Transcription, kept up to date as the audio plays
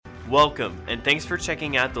Welcome, and thanks for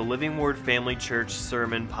checking out the Living Word Family Church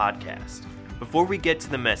Sermon Podcast. Before we get to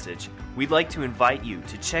the message, we'd like to invite you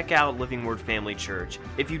to check out Living Word Family Church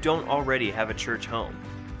if you don't already have a church home.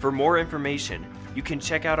 For more information, you can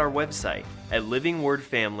check out our website at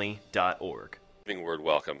livingwordfamily.org. Living Word,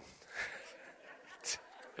 welcome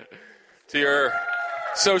to your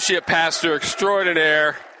associate pastor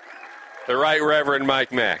extraordinaire, the Right Reverend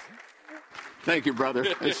Mike Mack. Thank you, brother.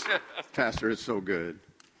 Pastor, it's so good.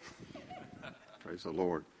 Praise the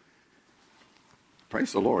Lord.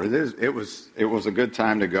 Praise the Lord. It was a good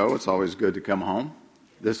time to go. It's always good to come home.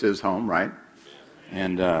 This is home, right?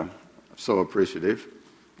 And so appreciative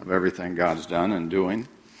of everything God's done and doing.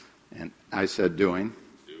 And I said doing.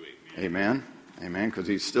 Amen. Amen. Because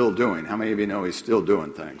He's still doing. How many of you know He's still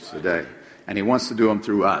doing things today? And He wants to do them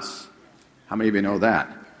through us. How many of you know that?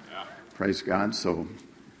 Yeah. Praise God. So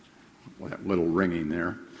that little ringing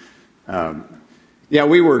there.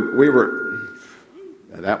 We were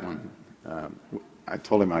that one. I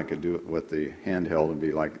told him I could do it with the handheld and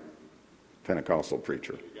be like Pentecostal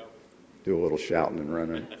preacher. Do a little shouting and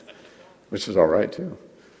running, which is all right too.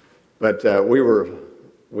 But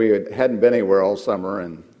we hadn't been anywhere all summer,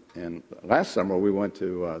 and last summer we went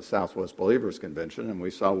to Southwest Believers Convention, and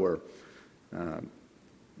we saw where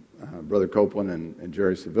Brother Copeland and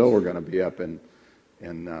Jerry Seville were going to be up in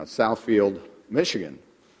Southfield, Michigan,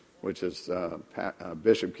 which is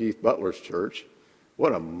Bishop Keith Butler's church.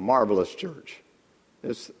 What a marvelous church.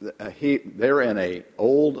 They're in an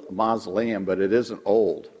old mausoleum, but it isn't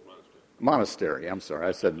old. Monastery. I'm sorry,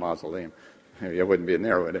 I said mausoleum. Maybe I wouldn't be in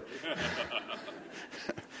there, would it?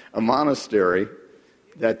 A monastery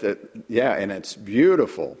and it's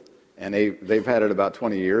beautiful. And they've had it about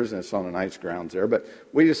 20 years, and it's on the nice grounds there. But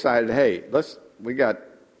we decided, hey, we got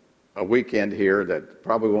a weekend here that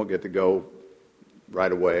probably won't get to go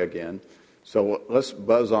right away again. So let's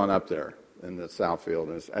buzz on up there in the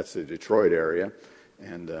Southfield. That's the Detroit area.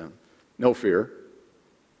 And no fear.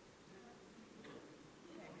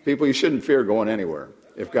 People, you shouldn't fear going anywhere.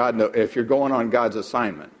 If you're going on God's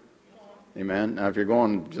assignment. Amen. Now, if you're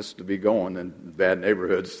going just to be going in bad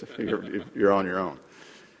neighborhoods, you're on your own.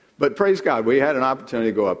 But praise God, we had an opportunity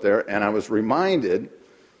to go up there, and I was reminded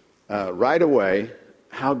right away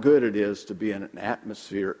how good it is to be in an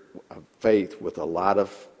atmosphere of faith with a lot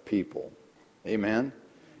of people. Amen.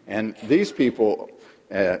 And these people,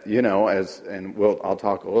 I'll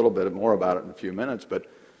talk a little bit more about it in a few minutes, but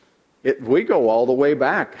we go all the way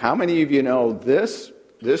back. How many of you know this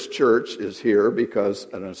church is here because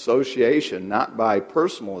an association, not by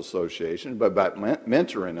personal association, but by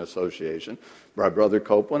mentoring association, by Brother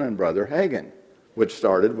Copeland and Brother Hagin, which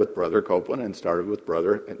started with Brother Copeland and started with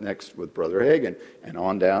Brother Hagin. And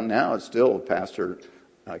on down now, it's still Pastor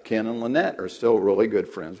Ken and Lynette are still really good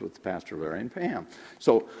friends with Pastor Larry and Pam.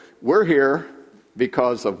 So we're here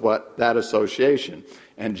because of that association.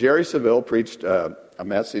 And Jerry Seville preached a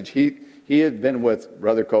message. He had been with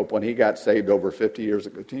Brother Copeland. He got saved over 50 years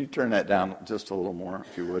ago. Can you turn that down just a little more,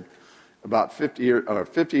 if you would? About 50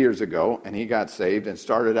 years ago, and he got saved and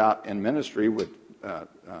started out in ministry with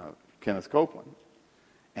Kenneth Copeland.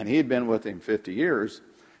 And he had been with him 50 years,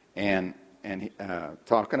 and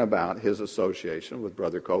talking about his association with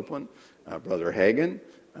Brother Copeland, Brother Hagin,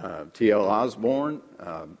 T.L. Osborne,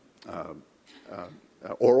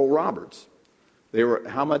 Oral Roberts. They were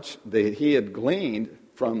how much he had gleaned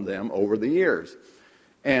from them over the years,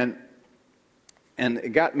 and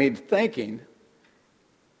it got me thinking.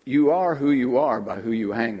 You are who you are by who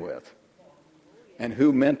you hang with, and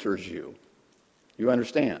who mentors you. You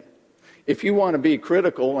understand? If you want to be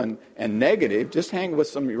critical and negative, just hang with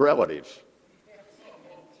some of your relatives.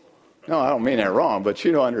 No, I don't mean that wrong, but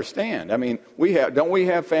you don't understand. I mean, don't we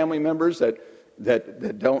have family members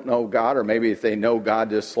that don't know God, or maybe if they know God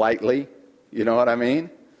just slightly, you know what I mean?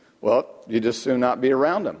 Well, you just soon not be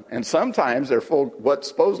around them. And sometimes they're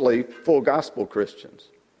supposedly full gospel Christians.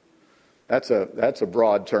 That's a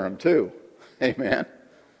broad term too. Amen.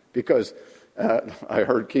 Because I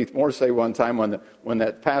heard Keith Moore say one time when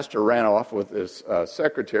that pastor ran off with his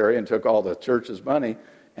secretary and took all the church's money,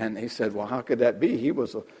 and he said, well, how could that be? He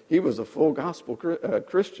was a full gospel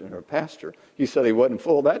Christian or pastor. He said he wasn't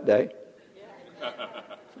full that day.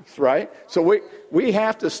 That's right. So we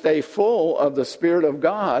have to stay full of the Spirit of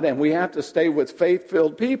God, and we have to stay with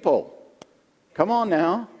faith-filled people. Come on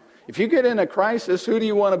now. If you get in a crisis, who do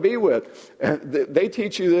you want to be with? They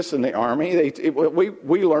teach you this in the Army.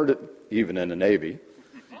 We learned it even in the Navy.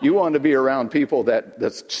 You wanted to be around people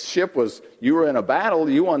you were in a battle,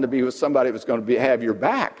 you wanted to be with somebody that was going to have your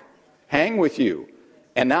back, hang with you,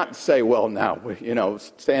 And not say, well, now,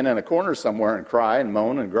 stand in a corner somewhere and cry and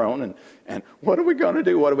moan and groan and what are we going to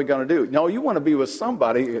do? What are we going to do? No, you want to be with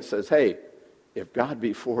somebody that says, hey, if God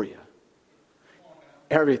be for you,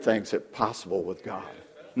 everything's possible with God.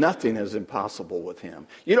 Nothing is impossible with him.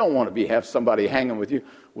 You don't want to have somebody hanging with you.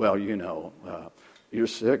 Well, you're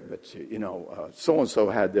sick, but so-and-so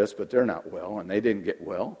had this, but they're not well, and they didn't get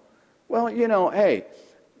well. Well, hey,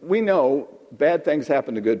 we know bad things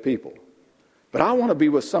happen to good people. But I want to be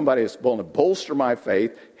with somebody that's going to bolster my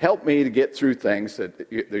faith, help me to get through things that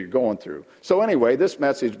you're going through. So anyway, this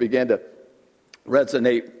message began to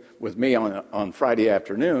resonate with me on Friday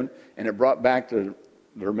afternoon, and it brought back to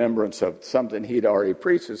the remembrance of something he'd already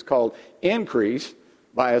preached. It's called increase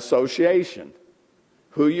by association.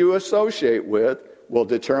 Who you associate with will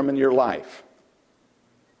determine your life.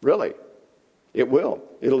 Really. It will.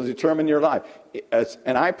 It'll determine your life.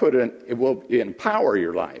 And I put it will empower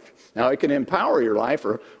your life. Now, it can empower your life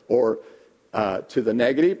or to the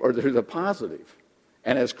negative or to the positive.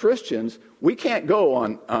 And as Christians, we can't go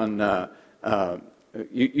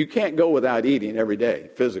you can't go without eating every day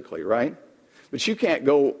physically, right? But you can't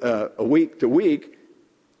go a week to week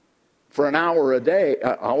for an hour a day,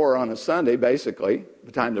 an hour on a Sunday, basically,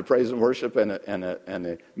 the time the praise and worship and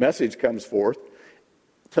the message comes forth,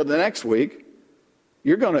 till the next week.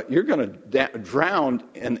 You're gonna drown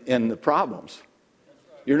in the problems.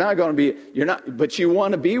 You're not going to be. But you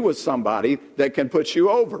want to be with somebody that can put you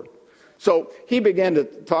over. So he began to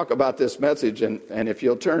talk about this message, and if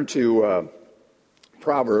you'll turn to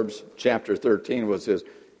Proverbs chapter 13 was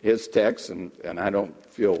his text, and I don't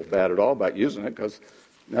feel bad at all about using it because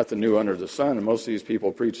nothing new under the sun, and most of these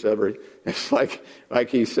people preach it's like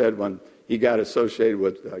he said when he got associated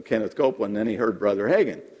with Kenneth Copeland, then he heard Brother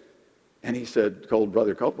Hagin. And he told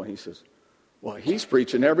Brother Copeland, he says, well, he's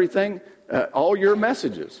preaching everything, all your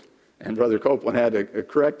messages. And Brother Copeland had to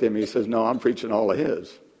correct him. He says, no, I'm preaching all of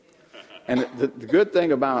his. And the good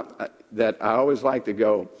thing about that, I always like to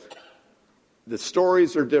go, the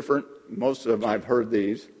stories are different. Most of them, I've heard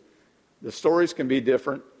these. The stories can be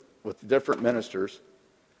different with different ministers,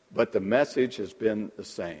 but the message has been the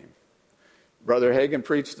same. Brother Hagin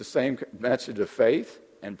preached the same message of faith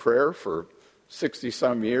and prayer for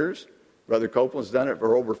 60-some years. Brother Copeland's done it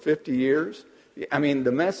for over 50 years. I mean,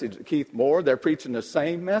 the message, Keith Moore, they're preaching the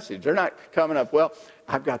same message. They're not coming up, well,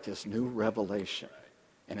 I've got this new revelation,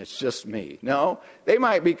 and it's just me. No, they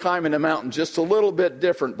might be climbing the mountain just a little bit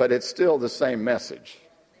different, but it's still the same message.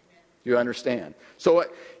 You understand? So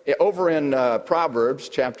over in Proverbs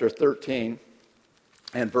chapter 13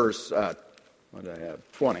 and verse,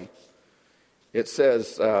 20, it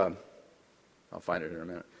says, I'll find it in a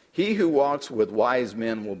minute. He who walks with wise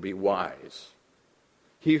men will be wise.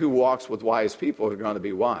 He who walks with wise people is going to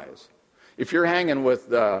be wise. If you're hanging with,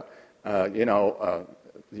 your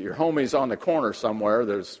homies on the corner somewhere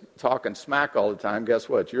that's talking smack all the time, guess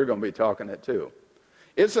what? You're going to be talking it too.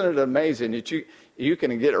 Isn't it amazing that you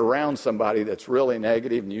can get around somebody that's really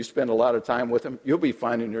negative and you spend a lot of time with them, you'll be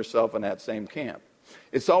finding yourself in that same camp.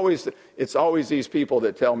 It's always these people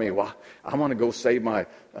that tell me, well, I want to go save my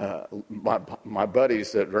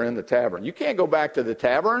buddies that are in the tavern. You can't go back to the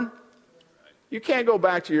tavern. You can't go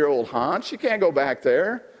back to your old haunts. You can't go back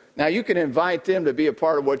there. Now, you can invite them to be a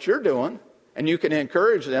part of what you're doing, and you can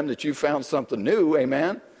encourage them that you found something new,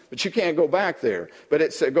 amen? But you can't go back there. But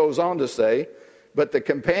it goes on to say, but the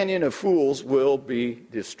companion of fools will be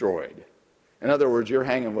destroyed. In other words, you're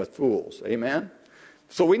hanging with fools, amen?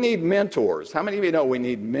 So we need mentors. How many of you know we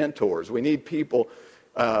need mentors? We need people.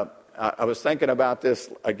 I was thinking about this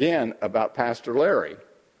again about Pastor Larry.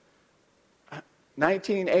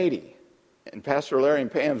 1980, in Pastor Larry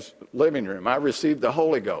and Pam's living room, I received the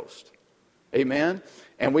Holy Ghost. Amen?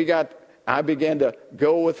 And I began to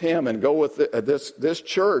go with him and go with this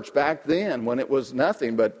church back then when it was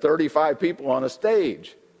nothing but 35 people on a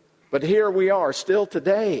stage. But here we are still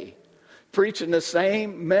today, preaching the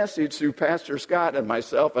same message through Pastor Scott and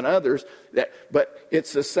myself and others. But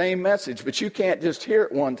it's the same message. But you can't just hear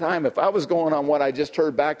it one time. If I was going on what I just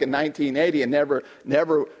heard back in 1980 and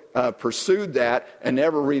never pursued that and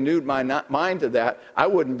never renewed my mind to that, I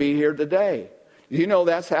wouldn't be here today. You know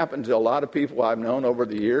that's happened to a lot of people I've known over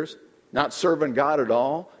the years. Not serving God at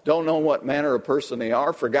all, don't know what manner of person they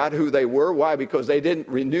are, forgot who they were. Why? Because they didn't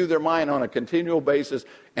renew their mind on a continual basis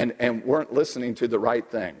and weren't listening to the right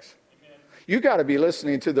things. You got to be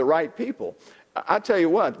listening to the right people. I tell you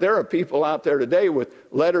what, there are people out there today with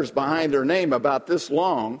letters behind their name about this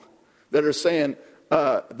long that are saying,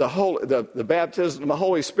 the baptism of the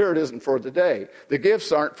Holy Spirit isn't for today. The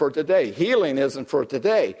gifts aren't for today. Healing isn't for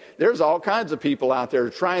today. There's all kinds of people out there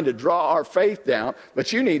trying to draw our faith down,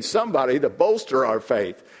 but you need somebody to bolster our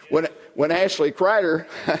faith. When Ashley Kreider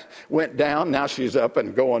went down, now she's up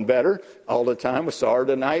and going better all the time. We saw her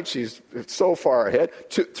tonight. She's so far ahead.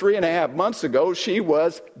 3.5 months ago, she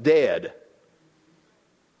was dead.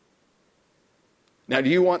 Now, do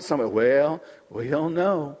you want somebody? Well, we don't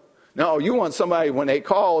know. No, you want somebody when they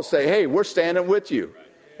call, say, hey, we're standing with you.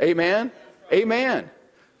 Amen? Amen.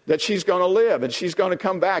 That she's going to live and she's going to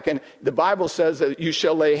come back. And the Bible says that you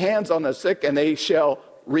shall lay hands on the sick and they shall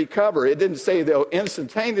recover. It didn't say they'll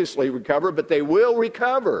instantaneously recover, but they will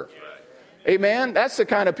recover. Amen? That's the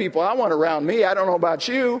kind of people I want around me. I don't know about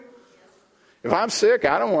you. If I'm sick,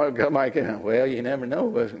 I don't want to come like, well, you never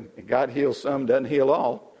know. God heals some, doesn't heal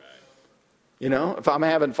all. You know, if I'm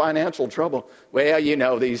having financial trouble, well, you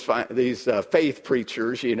know, these faith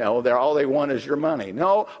preachers, you know, all they want is your money.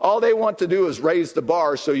 No, all they want to do is raise the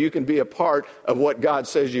bar so you can be a part of what God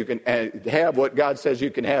says you can have, what God says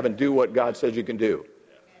you can have, and do what God says you can do.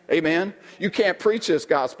 Amen? You can't preach this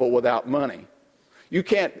gospel without money. You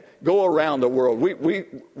can't go around the world. We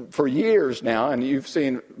for years now, and you've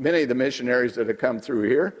seen many of the missionaries that have come through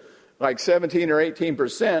here, like 17 or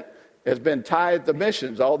 18% has been tithed to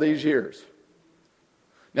missions all these years.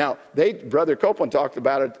 Now, Brother Copeland talked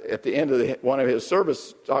about it at the end of one of his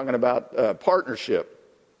services, talking about partnership.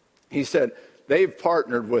 He said they've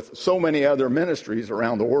partnered with so many other ministries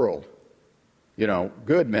around the world, you know,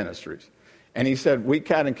 good ministries. And he said we've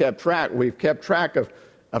kept track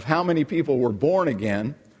of how many people were born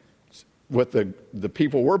again with the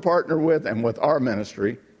people we're partnered with and with our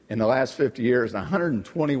ministry in the last 50 years.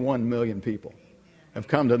 121 million people have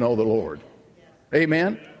come to know the Lord.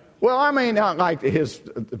 Amen? Well, I may not like his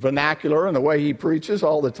vernacular and the way he preaches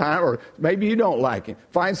all the time, or maybe you don't like him.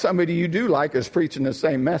 Find somebody you do like is preaching the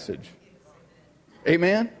same message.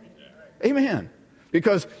 Amen? Amen.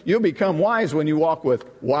 Because you'll become wise when you walk with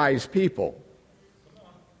wise people.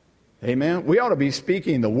 Amen? We ought to be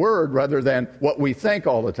speaking the word rather than what we think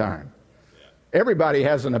all the time. Everybody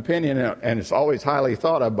has an opinion, and it's always highly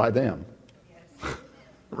thought of by them.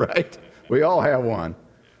 Right? We all have one.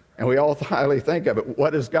 And we all highly think of it.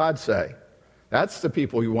 What does God say? That's the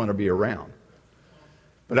people you want to be around.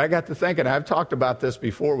 But I got to thinking, I've talked about this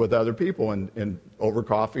before with other people in over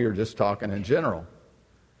coffee or just talking in general.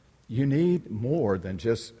 You need more than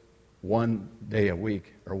just one day a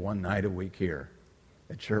week or one night a week here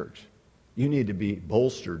at church. You need to be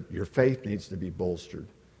bolstered. Your faith needs to be bolstered.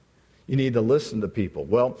 You need to listen to people.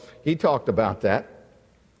 Well, he talked about that,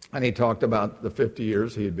 and he talked about the 50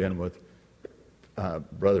 years he had been with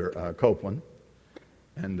Brother Copeland.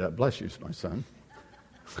 And bless you, my son.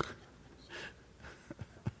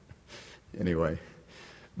 Anyway,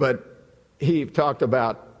 but he talked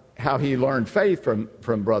about how he learned faith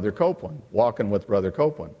from Brother Copeland, walking with Brother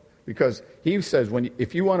Copeland. Because he says,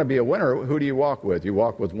 if you want to be a winner, who do you walk with? You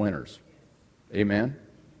walk with winners. Amen?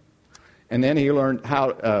 And then he learned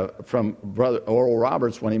how from Brother Oral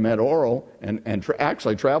Roberts when he met Oral, and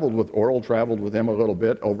actually traveled with Oral, traveled with him a little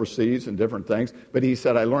bit overseas and different things. But he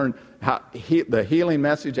said, I learned how the healing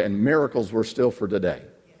message and miracles were still for today.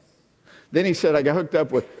 Yes. Then he said, I got hooked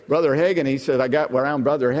up with Brother Hagin. He said, I got around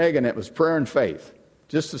Brother Hagin. It was prayer and faith.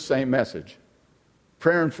 Just the same message.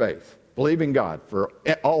 Prayer and faith. Believing God for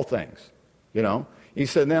all things. You know. He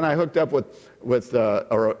said, then I hooked up with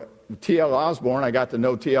T.L. Osborne. I got to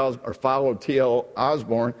know followed T.L.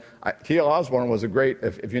 Osborne. T.L. Osborne was a great,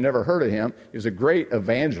 if you never heard of him, he was a great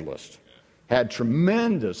evangelist. Had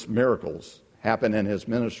tremendous miracles happen in his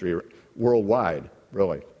ministry worldwide,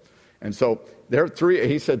 really. And so there are three,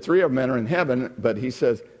 he said 3 of them are in heaven, but he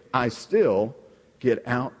says, I still get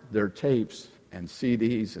out their tapes and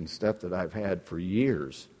CDs and stuff that I've had for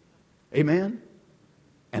years. Amen?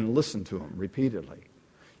 And listen to them repeatedly.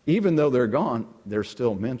 Even though they're gone, they're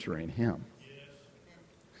still mentoring him.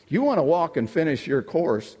 You want to walk and finish your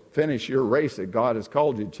course, finish your race that God has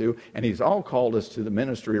called you to, and he's all called us to the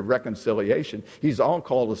ministry of reconciliation. He's all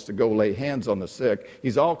called us to go lay hands on the sick.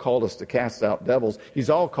 He's all called us to cast out devils. He's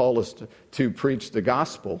all called us to preach the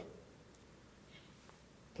gospel,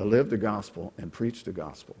 to live the gospel and preach the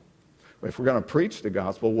gospel. If we're going to preach the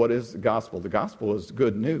gospel, what is the gospel? The gospel is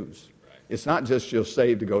good news. It's not just you're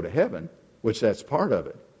saved to go to heaven, which that's part of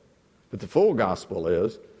it. But the full gospel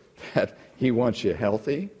is that he wants you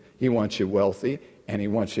healthy, he wants you wealthy, and he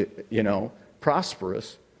wants you,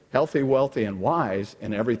 prosperous, healthy, wealthy, and wise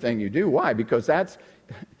in everything you do. Why? Because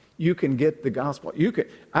you can get the gospel.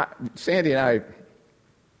 Sandy and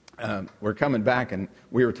I were coming back, and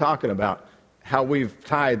we were talking about how we've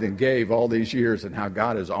tithed and gave all these years and how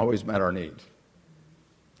God has always met our needs.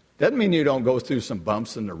 Doesn't mean you don't go through some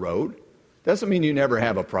bumps in the road. Doesn't mean you never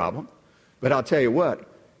have a problem. But I'll tell you what,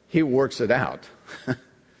 he works it out.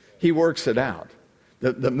 He works it out.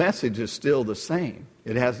 The message is still the same.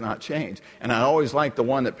 It has not changed. And I always like the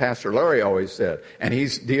one that Pastor Larry always said. And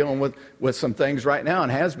he's dealing with some things right now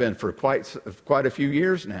and has been for quite a few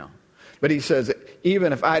years now. But he says,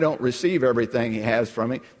 even if I don't receive everything he has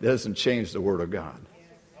from me, it doesn't change the Word of God.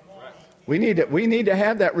 We need to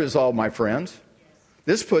have that resolve, my friends.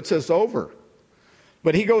 This puts us over.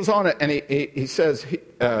 But he goes on and he says do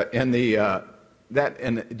you have that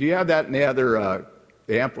in the other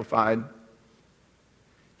the Amplified?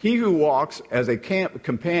 He who walks as a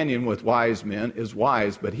companion with wise men is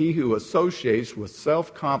wise, but he who associates with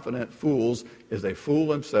self-confident fools is a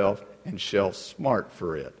fool himself and shall smart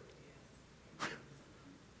for it.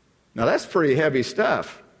 Now that's pretty heavy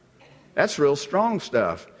stuff. That's real strong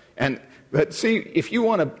stuff. But see, if you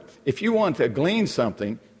want to glean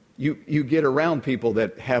something, you get around people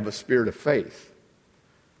that have a spirit of faith,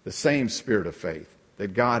 the same spirit of faith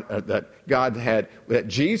that God had, that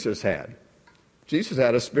Jesus had. Jesus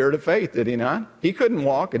had a spirit of faith, did he not? He couldn't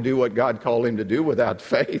walk and do what God called him to do without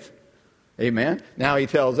faith. Amen. Now he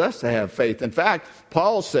tells us to have faith. In fact,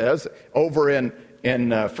 Paul says over in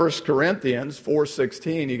 1 Corinthians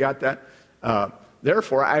 4:16, you got that?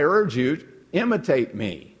 Therefore, I urge you, imitate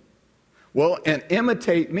me. Well, and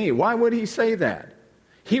imitate me. Why would he say that?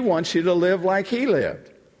 He wants you to live like he lived.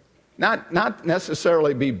 Not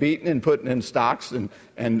necessarily be beaten and put in stocks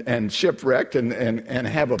and shipwrecked and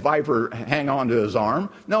have a viper hang on to his arm.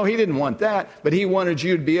 No, he didn't want that, but he wanted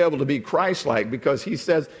you to be able to be Christ-like, because he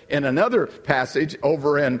says in another passage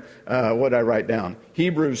over in, what did I write down?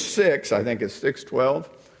 Hebrews 6, I think it's 6:12,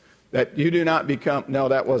 that you do not become, no,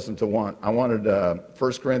 that wasn't the one. I wanted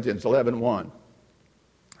 1 Corinthians 11:1.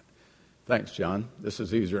 Thanks, John. This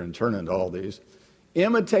is easier than turning to all these.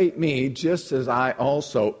 Imitate me just as I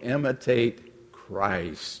also imitate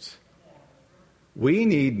Christ. We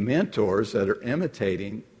need mentors that are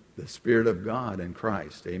imitating the Spirit of God in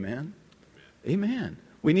Christ. Amen? Amen.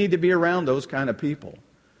 We need to be around those kind of people.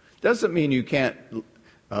 Doesn't mean you can't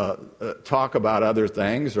talk about other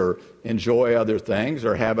things or enjoy other things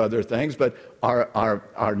or have other things, but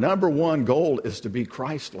our number one goal is to be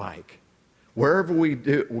Christ-like. Wherever we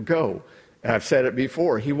go, I've said it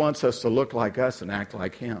before, he wants us to look like us and act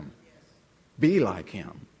like him. Be like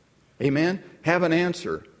him. Amen? Have an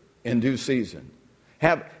answer in due season.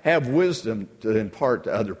 Have wisdom to impart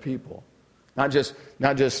to other people. Not just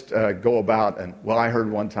go about and, well, I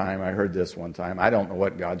heard this one time. I don't know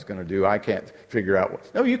what God's going to do. I can't figure out.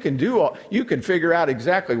 No, you can figure out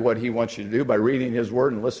exactly what he wants you to do by reading his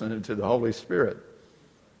word and listening to the Holy Spirit.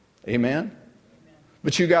 Amen?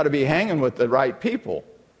 But you got to be hanging with the right people.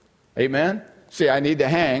 Amen? See, I need to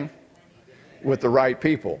hang with the right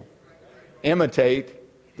people. Imitate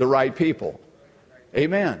the right people.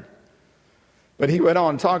 Amen. But he went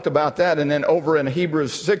on and talked about that, and then over in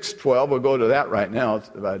Hebrews 6:12, we'll go to that right now, it's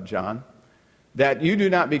about John, that you do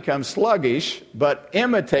not become sluggish, but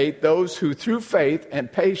imitate those who through faith and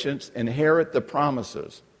patience inherit the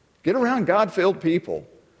promises. Get around God-filled people.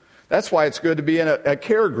 That's why it's good to be in a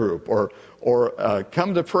care group or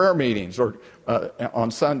come to prayer meetings or on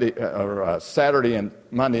Sunday or Saturday and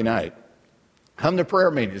Monday night. Come to prayer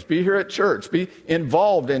meetings. Be here at church. Be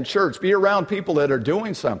involved in church. Be around people that are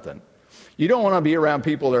doing something. You don't want to be around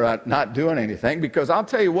people that are not doing anything, because I'll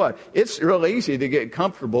tell you what, it's real easy to get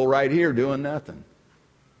comfortable right here doing nothing.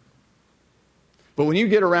 But when you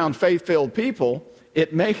get around faith-filled people,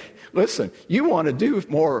 listen, you want to do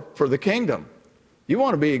more for the kingdom. You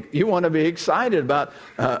want to be excited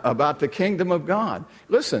about the kingdom of God.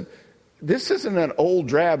 Listen, this isn't an old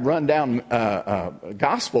drab rundown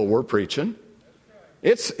gospel we're preaching.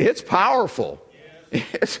 It's powerful.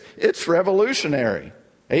 It's revolutionary.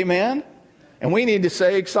 Amen. And we need to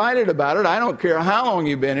stay excited about it. I don't care how long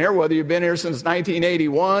you've been here, whether you've been here since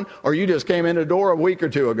 1981 or you just came in the door a week or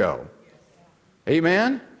two ago.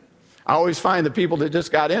 Amen. I always find the people that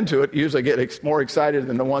just got into it usually get more excited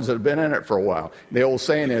than the ones that have been in it for a while. The old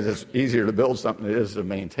saying is it's easier to build something than it is to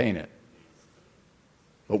maintain it.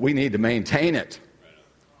 But we need to maintain it.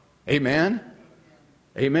 Amen?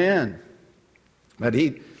 Amen. But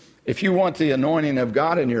if you want the anointing of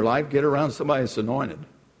God in your life, get around somebody that's anointed.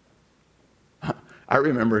 I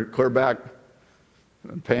remember clear back,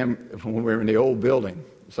 Pam, when we were in the old building,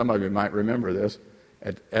 some of you might remember this,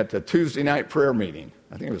 at the Tuesday night prayer meeting.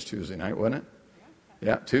 I think it was Tuesday night, wasn't it?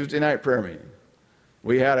 Yeah, Tuesday night prayer meeting.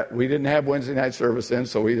 We didn't have Wednesday night service then,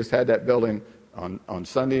 so we just had that building on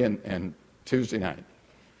Sunday and Tuesday night.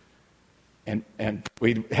 And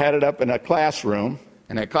we had it up in a classroom,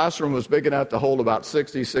 and that classroom was big enough to hold about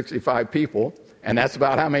 60, 65 people, and that's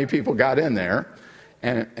about how many people got in there.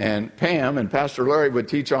 And Pam and Pastor Larry would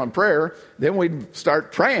teach on prayer. Then we'd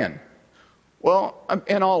start praying. Well,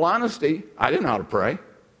 in all honesty, I didn't know how to pray.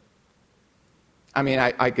 I mean,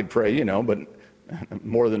 I could pray, but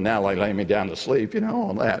more than that, like lay me down to sleep,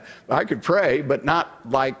 all that. But I could pray, but not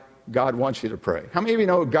like God wants you to pray. How many of you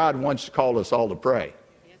know God once called us all to pray?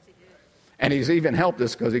 Yes, he did. And he's even helped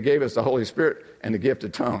us because he gave us the Holy Spirit and the gift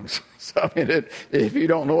of tongues. So if you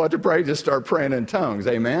don't know what to pray, just start praying in tongues.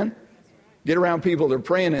 Amen? Get around people that are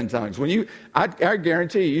praying in tongues. I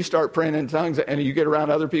guarantee you start praying in tongues and you get around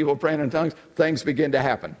other people praying in tongues, things begin to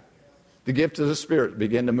happen. The gift of the Spirit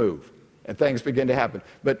begin to move and things begin to happen.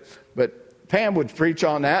 But Pam would preach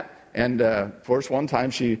on that, and of course one time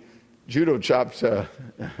she judo chopped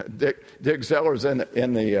Dick Zeller's in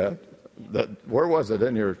the where was it?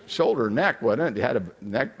 In your shoulder, neck, wasn't it? You had a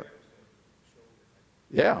neck.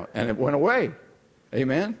 Yeah, and it went away.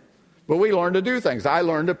 Amen. But we learned to do things. I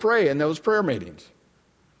learned to pray in those prayer meetings.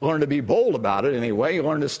 Learn to be bold about it anyway.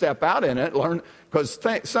 Learn to step out in it. Learn, because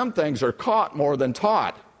some things are caught more than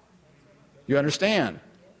taught. You understand?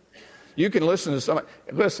 You can listen to somebody.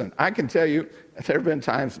 Listen, I can tell you, there have been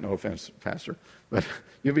times, no offense, Pastor, but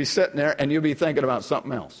you'll be sitting there and you'll be thinking about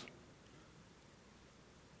something else.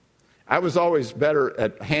 I was always better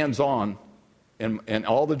at hands-on in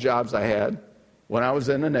all the jobs I had when I was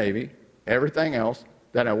in the Navy, everything else,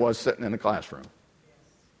 than I was sitting in the classroom.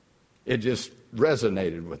 It just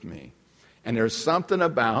resonated with me. And there's something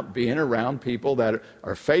about being around people that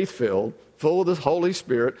are faith-filled, full of the Holy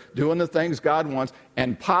Spirit, doing the things God wants,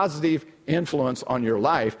 and positive influence on your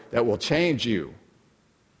life that will change you.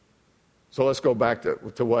 So let's go back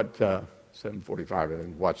to what, 7:45, I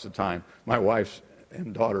didn't watch the time. My wife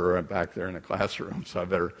and daughter are back there in the classroom, so I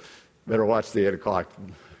better watch the 8 o'clock.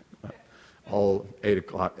 All 8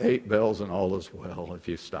 o'clock, 8 bells and all is well if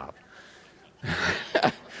you stop.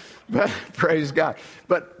 But praise God.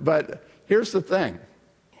 But here's the thing.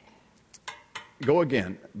 Go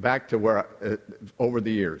again, back to where, over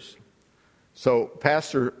the years. So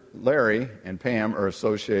Pastor Larry and Pam are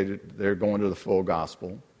associated. They're going to the Full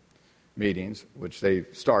Gospel meetings, which they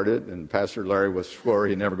started, and Pastor Larry was sure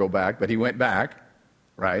he'd never go back, but he went back,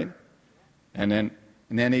 right? And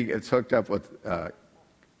then he gets hooked up with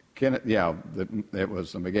Kenneth. Yeah, it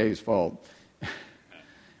was the McGay's fault.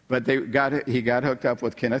 But he got hooked up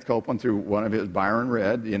with Kenneth Copeland through one of his Byron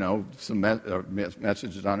Reed, some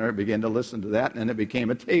messages on there. Began to listen to that, and then it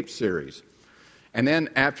became a tape series. And then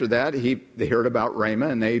after that, they heard about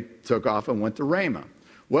Rhema, and they took off and went to Rhema.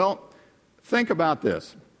 Well, think about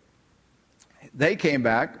this. They came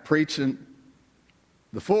back preaching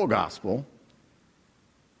the full gospel,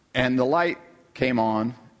 and the light came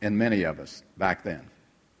on in many of us back then.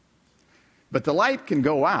 But the light can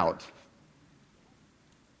go out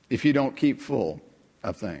if you don't keep full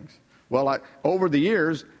of things. Well, over the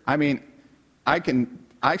years, I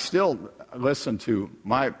still listen to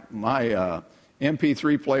my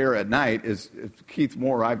MP3 player at night is Keith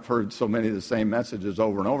Moore. I've heard so many of the same messages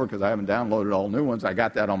over and over because I haven't downloaded all new ones. I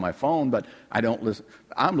got that on my phone, but I don't listen.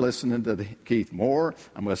 I'm listening to Keith Moore.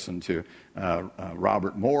 I'm listening to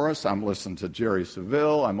Robert Morris. I'm listening to Jerry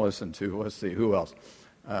Saville. I'm listening to, let's see, who else?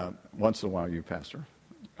 Once in a while, you, Pastor,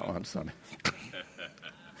 on Sunday.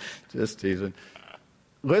 Just teasing.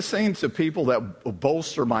 Listening to people that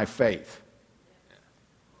bolster my faith.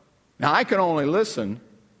 Now, I can only listen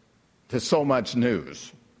to so much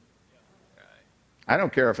news. I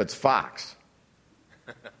don't care if it's Fox.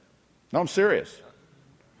 No, I'm serious.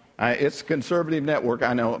 It's a conservative network,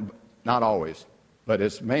 I know, not always, but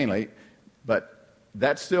it's mainly, but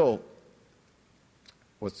that's still,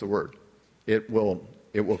 what's the word? It will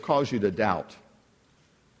cause you to doubt.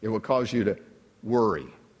 It will cause you to worry.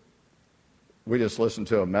 We just listened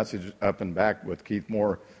to a message up and back with Keith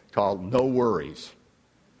Moore called No Worries.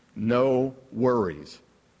 No worries.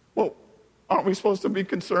 Well, aren't we supposed to be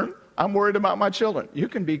concerned? I'm worried about my children. You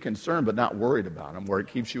can be concerned but not worried about them, where it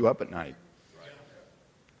keeps you up at night.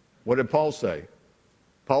 What did Paul say?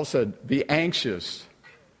 Paul said, be anxious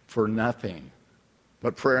for nothing,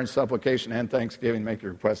 but prayer and supplication and thanksgiving make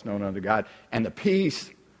your requests known unto God. And the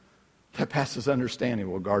peace that passes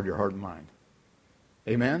understanding will guard your heart and mind.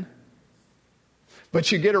 Amen?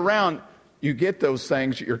 But you get around, you get those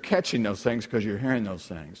things, you're catching those things because you're hearing those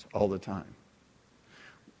things all the time.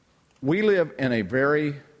 We live in a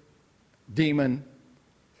very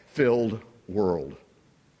demon-filled world.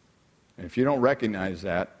 And if you don't recognize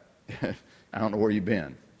that, I don't know where you've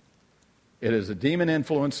been. It is a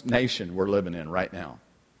demon-influenced nation we're living in right now.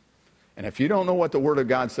 And if you don't know what the Word of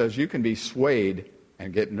God says, you can be swayed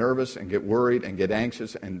and get nervous and get worried and get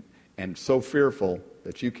anxious and so fearful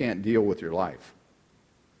that you can't deal with your life.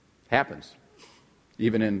 Happens,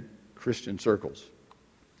 even in Christian circles.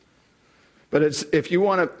 But if you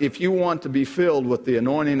want to be filled with the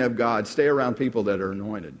anointing of God, stay around people that are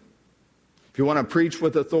anointed. If you want to preach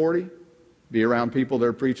with authority, be around people that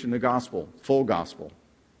are preaching the gospel, full gospel.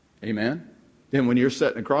 Amen? Then when you're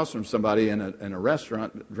sitting across from somebody in a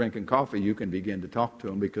restaurant drinking coffee, you can begin to talk to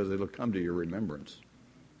them because it'll come to your remembrance.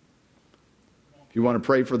 If you want to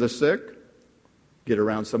pray for the sick, get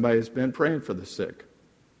around somebody that's been praying for the sick.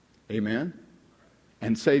 Amen?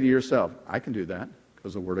 And say to yourself, I can do that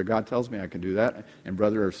because the Word of God tells me I can do that. And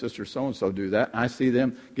brother or sister so-and-so do that. I see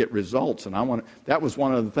them get results. And that was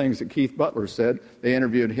one of the things that Keith Butler said. They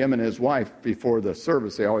interviewed him and his wife before the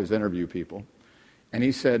service. They always interview people. And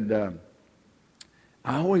he said,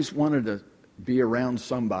 I always wanted to be around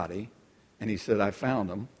somebody. And he said, I found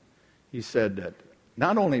them. He said that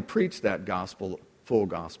not only preached that gospel, full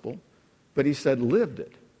gospel, but he said lived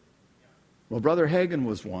it. Well, Brother Hagin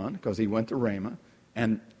was one because he went to Rhema,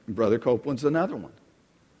 and Brother Copeland's another one.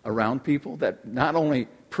 Around people that not only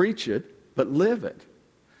preach it, but live it.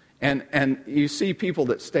 And you see people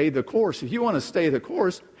that stay the course. If you want to stay the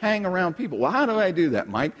course, hang around people. Well, how do I do that,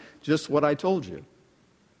 Mike? Just what I told you.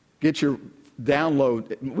 Get your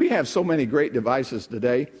download. We have so many great devices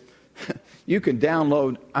today. You can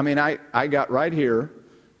download. I mean, I got right here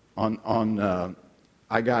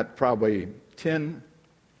I got probably 10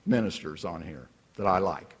 ministers on here that I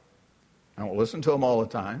like. I don't listen to them all the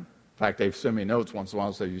time. In fact, they've sent me notes once in a while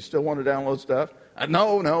and say, you still want to download stuff?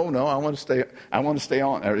 No, I want to stay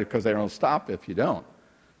on because they don't stop if you don't.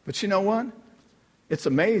 But you know what? It's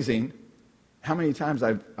amazing how many times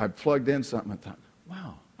I've plugged in something and thought,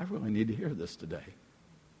 wow, I really need to hear this today.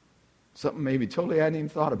 Something maybe totally I hadn't even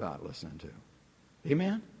thought about listening to.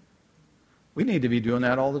 Amen? We need to be doing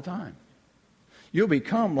that all the time. You'll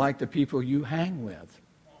become like the people you hang with.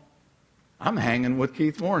 I'm hanging with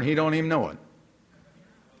Keith Moore, and he don't even know it.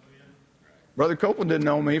 Brother Copeland didn't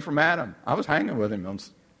know me from Adam. I was hanging with him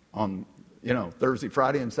on Thursday,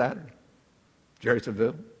 Friday, and Saturday. Jerry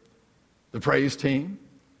Seville, the praise team,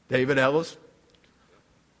 David Ellis.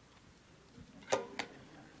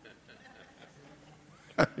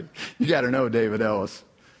 You got to know David Ellis.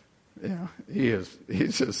 Yeah, he's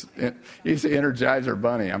the Energizer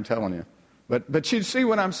Bunny, I'm telling you. But you see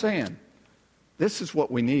what I'm saying? This is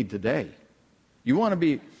what we need today. You want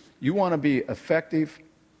to be effective,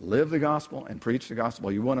 live the gospel and preach the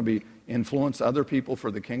gospel. You want to influence other people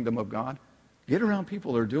for the kingdom of God? Get around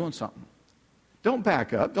people that are doing something. Don't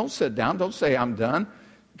back up. Don't sit down. Don't say I'm done.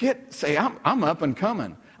 Say I'm up and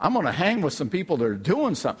coming. I'm going to hang with some people that are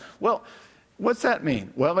doing something. Well, what's that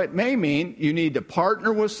mean? Well, it may mean you need to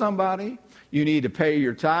partner with somebody. You need to pay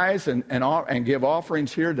your tithes and give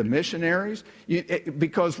offerings here to missionaries.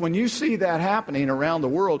 Because when you see that happening around the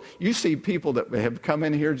world, you see people that have come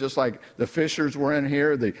in here just like the Fishers were in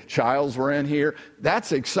here, the Childs were in here.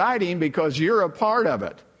 That's exciting because you're a part of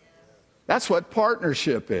it. That's what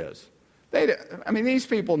partnership is. These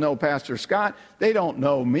people know Pastor Scott. They don't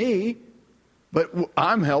know me, but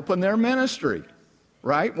I'm helping their ministry,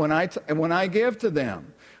 right? When I give to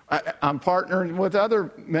them. I'm partnering with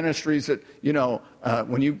other ministries that,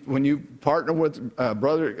 when you partner with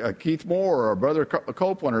Brother Keith Moore or Brother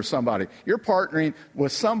Copeland or somebody, you're partnering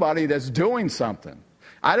with somebody that's doing something.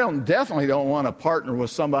 I definitely don't want to partner with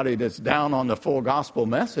somebody that's down on the full gospel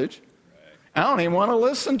message. I don't even want to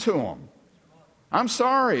listen to them. I'm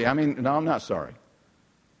sorry. No, I'm not sorry.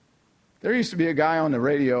 There used to be a guy on the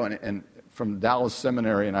radio and from Dallas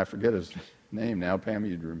Seminary, and I forget his name now. Pam,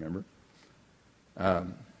 you'd remember.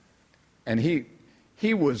 And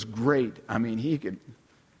he was great.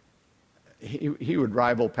 He would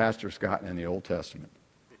rival Pastor Scott in the Old Testament.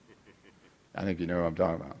 I think you know what I'm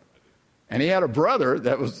talking about. And he had a brother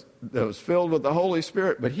that was filled with the Holy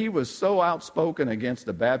Spirit, but he was so outspoken against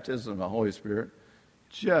the baptism of the Holy Spirit,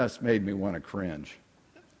 just made me want to cringe.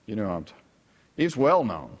 He's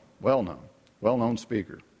well-known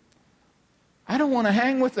speaker. I don't want to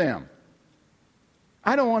hang with them.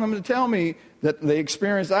 I don't want them to tell me that the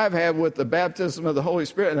experience I've had with the baptism of the Holy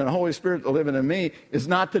Spirit and the Holy Spirit living in me is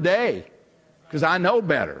not today, because I know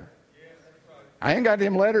better. I ain't got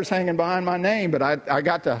them letters hanging behind my name, but I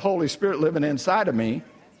got the Holy Spirit living inside of me.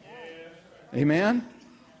 Amen?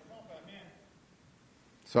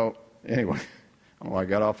 So, anyway, I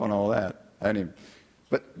got off on all that.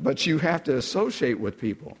 But you have to associate with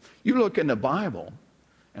people. You look in the Bible,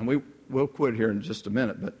 and we'll quit here in just a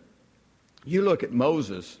minute, but you look at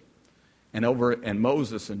Moses and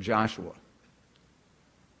Moses and Joshua.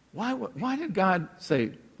 Why did God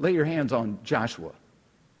say, lay your hands on Joshua?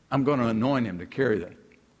 I'm going to anoint him to carry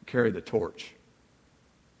the torch.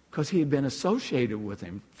 Because he had been associated with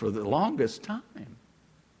him for the longest time.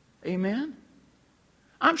 Amen?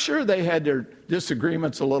 I'm sure they had their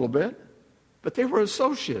disagreements a little bit, but they were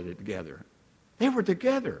associated together. They were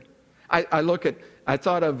together. I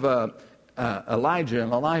thought of Elijah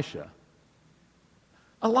and Elisha.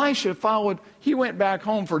 Elisha he went back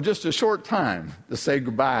home for just a short time to say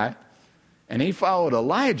goodbye, and he followed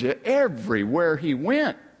Elijah everywhere he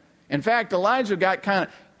went. In fact, Elijah got kind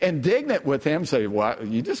of indignant with him, say, "Well,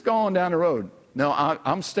 you just go on down the road. No,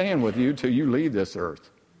 I'm staying with you till you leave this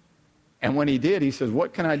earth." And when he did, he says,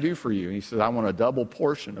 "What can I do for you?" He says, "I want a double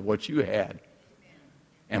portion of what you had."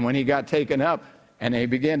 And when he got taken up, and they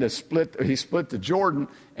began to he split the Jordan,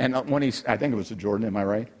 and I think it was the Jordan, am I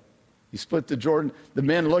right? He split the Jordan. The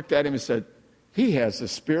men looked at him and said, "He has the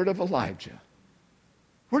spirit of Elijah."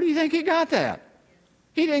 Where do you think he got that?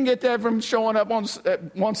 He didn't get that from showing up once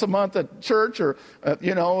a month at church or,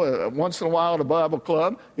 once in a while at a Bible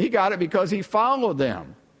club. He got it because he followed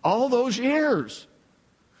them all those years.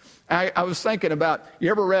 I was thinking about, you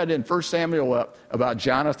ever read in 1 Samuel about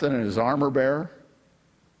Jonathan and his armor bearer?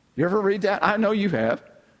 You ever read that? I know you have.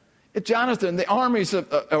 Jonathan, the armies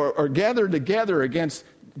are gathered together against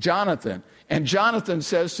Jonathan. And Jonathan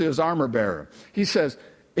says to his armor bearer, he says,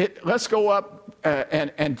 let's go up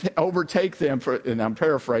and overtake them. And I'm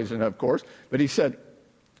paraphrasing, of course. But he said,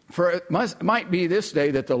 for it might be this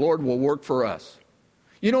day that the Lord will work for us.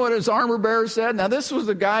 You know what his armor bearer said? Now, this was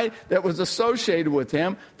the guy that was associated with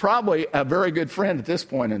him, probably a very good friend at this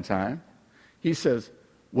point in time. He says,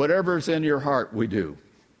 whatever's in your heart, we do,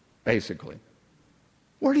 basically.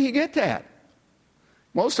 Where do you get that?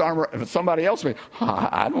 Somebody else would be,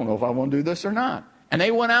 I don't know if I want to do this or not. And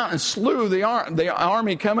they went out and slew the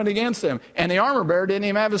army coming against them. And the armor bearer didn't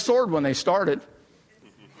even have a sword when they started.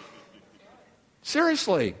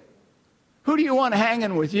 Seriously. Who do you want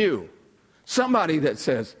hanging with you? Somebody that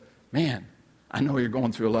says, man, I know you're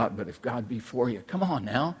going through a lot, but if God be for you, come on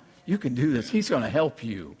now. You can do this. He's going to help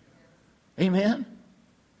you. Amen?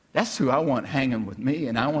 That's who I want hanging with me,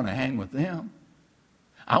 and I want to hang with them.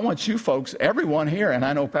 I want you folks, everyone here, and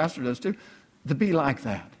I know Pastor does too, to be like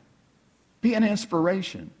that. Be an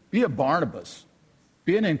inspiration. Be a Barnabas.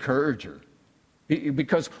 Be an encourager.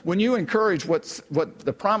 Because when you encourage what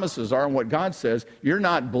the promises are and what God says, you're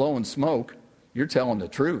not blowing smoke. You're telling the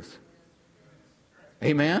truth.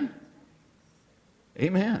 Amen?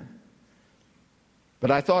 Amen. But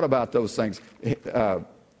I thought about those things.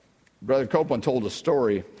 Brother Copeland told a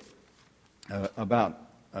story about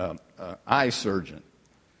an eye surgeon.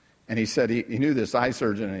 And he said he knew this eye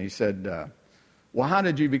surgeon, and he said, well, how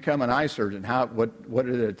did you become an eye surgeon? What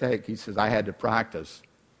did it take? He says, I had to practice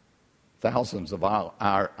thousands of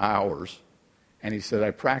hours. And he said, I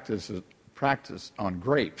practiced on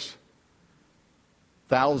grapes.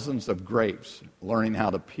 Thousands of grapes, learning how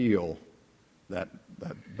to peel that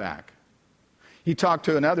back. He talked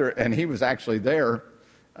to another, and he was actually there,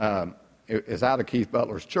 is out of Keith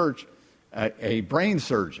Butler's church, a brain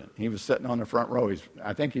surgeon. He was sitting on the front row.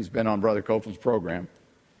 I think he's been on Brother Copeland's program.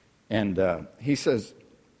 And he says,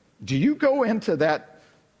 do you go into that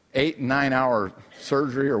 8 and 9 hour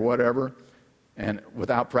surgery or whatever and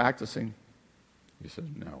without practicing? He says,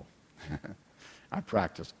 no. I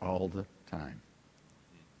practice all the time.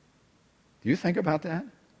 Do you think about that?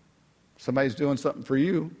 Somebody's doing something for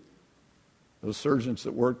you. Those surgeons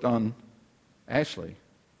that worked on Ashley,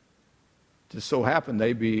 just so happened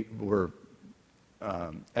they were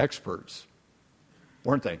experts,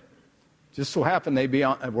 weren't they? Just so happened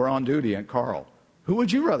were on duty at Carl. Who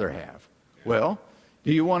would you rather have? Well,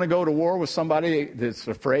 do you want to go to war with somebody that's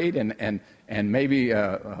afraid and maybe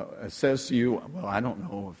says to you, well, I don't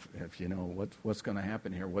know if you know what's going to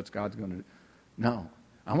happen here, what's God's going to do? No.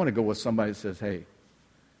 I want to go with somebody that says, hey,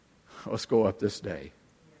 let's go up this day,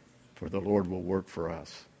 for the Lord will work for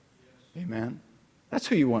us. Amen? That's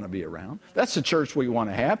who you want to be around. That's the church we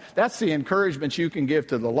want to have. That's the encouragement you can give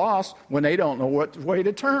to the lost when they don't know what way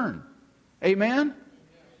to turn. Amen?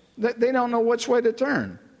 They don't know which way to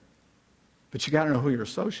turn. But you got to know who you're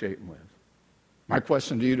associating with. My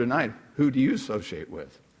question to you tonight, who do you associate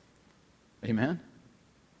with? Amen?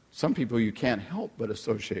 Some people you can't help but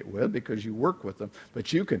associate with because you work with them,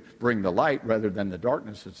 but you can bring the light rather than the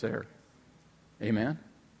darkness that's there. Amen?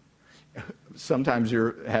 Sometimes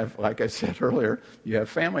you have, like I said earlier, you have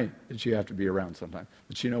family that you have to be around sometimes.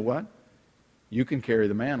 But you know what? You can carry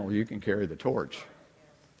the mantle. You can carry the torch.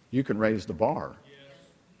 You can raise the bar.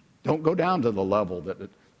 Don't go down to the level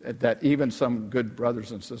that even some good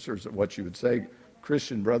brothers and sisters, what you would say,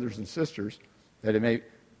 Christian brothers and sisters, that it may,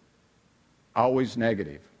 always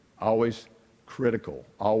negative, always critical,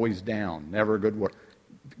 always down, never a good word.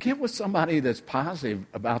 Get with somebody that's positive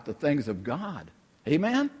about the things of God.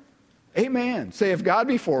 Amen? Amen. Say, if God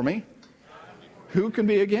be for me, who can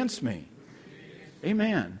be against me?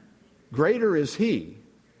 Amen. Greater is He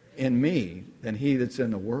in me than he that's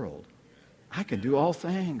in the world. I can do all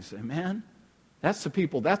things. Amen? That's the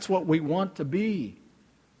people. That's what we want to be.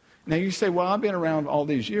 Now you say, well, I've been around all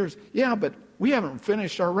these years. Yeah, but we haven't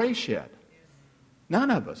finished our race yet.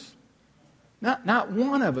 None of us. Not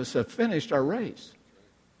one of us have finished our race.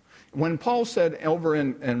 When Paul said over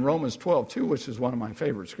in Romans 12:2, which is one of my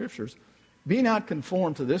favorite scriptures, be not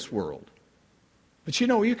conformed to this world. But you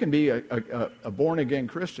know, you can be a born-again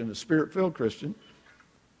Christian, a Spirit-filled Christian.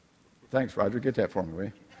 Thanks, Roger. Get that for me, will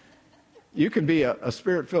you? You can be a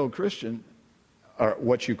Spirit-filled Christian, or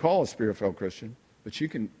what you call a Spirit-filled Christian, but you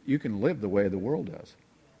can live the way the world does.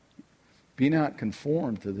 Be not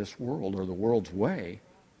conformed to this world or the world's way,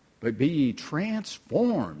 but be ye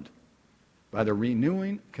transformed by the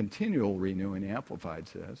renewing, continual renewing, Amplified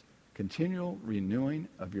says, continual renewing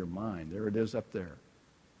of your mind. There it is up there.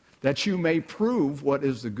 That you may prove what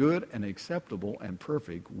is the good and acceptable and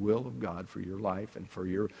perfect will of God for your life and for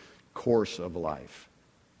your course of life.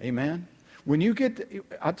 Amen? When you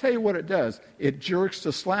I'll tell you what it does. It jerks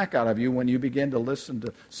the slack out of you when you begin to listen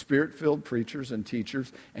to Spirit-filled preachers and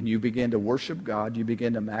teachers, and you begin to worship God, you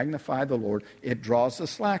begin to magnify the Lord. It draws the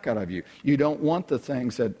slack out of you. You don't want the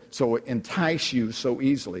things that so entice you so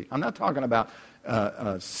easily. I'm not talking about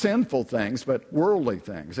sinful things, but worldly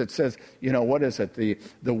things. It says, you know, what is it?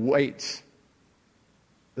 The weights,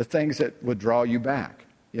 the things that would draw you back.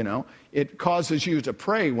 You know, it causes you to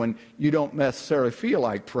pray when you don't necessarily feel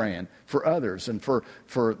like praying for others, and for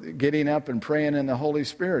getting up and praying in the Holy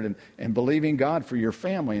Spirit and believing God for your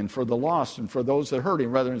family and for the lost and for those that are hurting,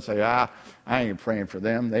 rather than say, I ain't praying for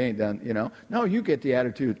them. They ain't done, you know. No, you get the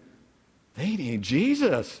attitude, they need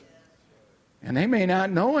Jesus. And they may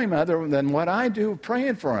not know him other than what I do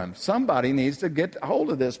praying for him. Somebody needs to get a hold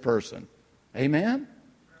of this person. Amen?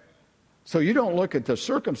 So you don't look at the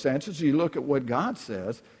circumstances, you look at what God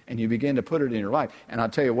says, and you begin to put it in your life. And I'll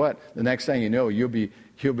tell you what, the next thing you know, you'll be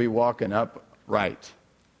walking up right.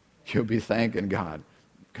 You'll be thanking God.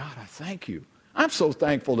 God, I thank you. I'm so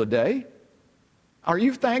thankful today. Are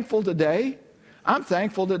you thankful today? I'm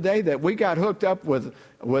thankful today that we got hooked up with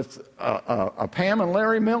a Pam and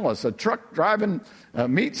Larry Millis, a truck driving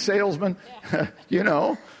meat salesman, you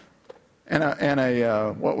know, and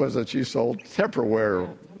a what was it you sold?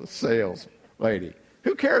 Tupperware sales lady.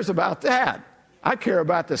 Who cares about that? I care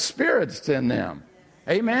about the spirits in them.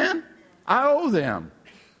 Amen? I owe them.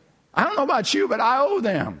 I don't know about you, but I owe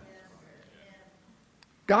them.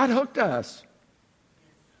 God hooked us.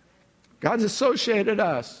 God's associated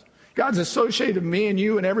us. God's associated me and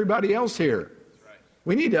you and everybody else here.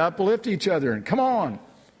 We need to uplift each other and come on.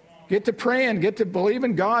 Get to praying, get to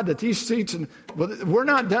believing God that these seats, we're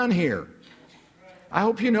not done here. I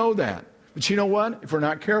hope you know that. But you know what? If we're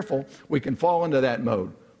not careful, we can fall into that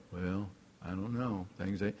mode. Well, I don't know.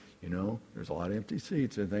 Things ain't, you know, there's a lot of empty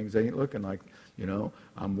seats and things ain't looking like, you know.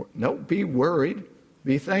 No, be worried.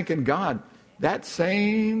 Be thanking God. That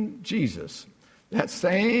same Jesus, that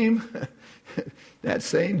same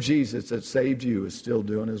Jesus that saved you is still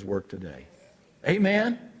doing his work today.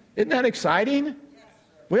 Amen? Isn't that exciting?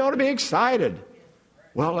 We ought to be excited.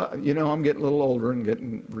 Well, you know, I'm getting a little older and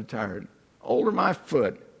getting retired. Older my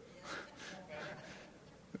foot.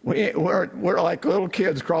 We're like little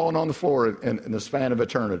kids crawling on the floor in the span of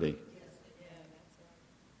eternity.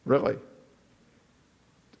 Really.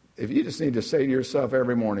 If you just need to say to yourself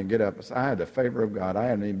every morning, get up and say, I had the favor of God. I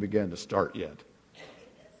haven't even begun to start yet.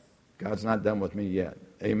 God's not done with me yet.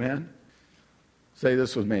 Amen? Say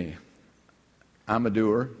this with me. I'm a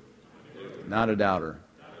doer, not a doubter.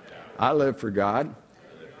 I live for God.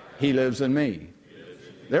 He lives in me.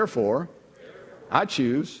 Therefore, I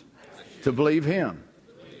choose to believe him.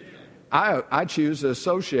 I choose to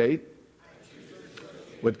associate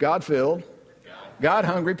with God-filled,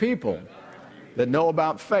 God-hungry people that know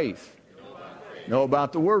about faith, know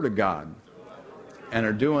about the Word of God, and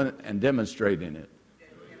are doing and demonstrating it.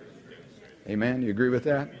 Amen? You agree with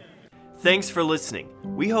that? Thanks for listening.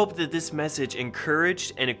 We hope that this message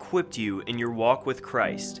encouraged and equipped you in your walk with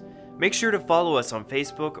Christ. Make sure to follow us on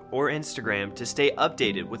Facebook or Instagram to stay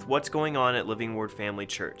updated with what's going on at Living Word Family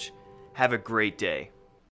Church. Have a great day.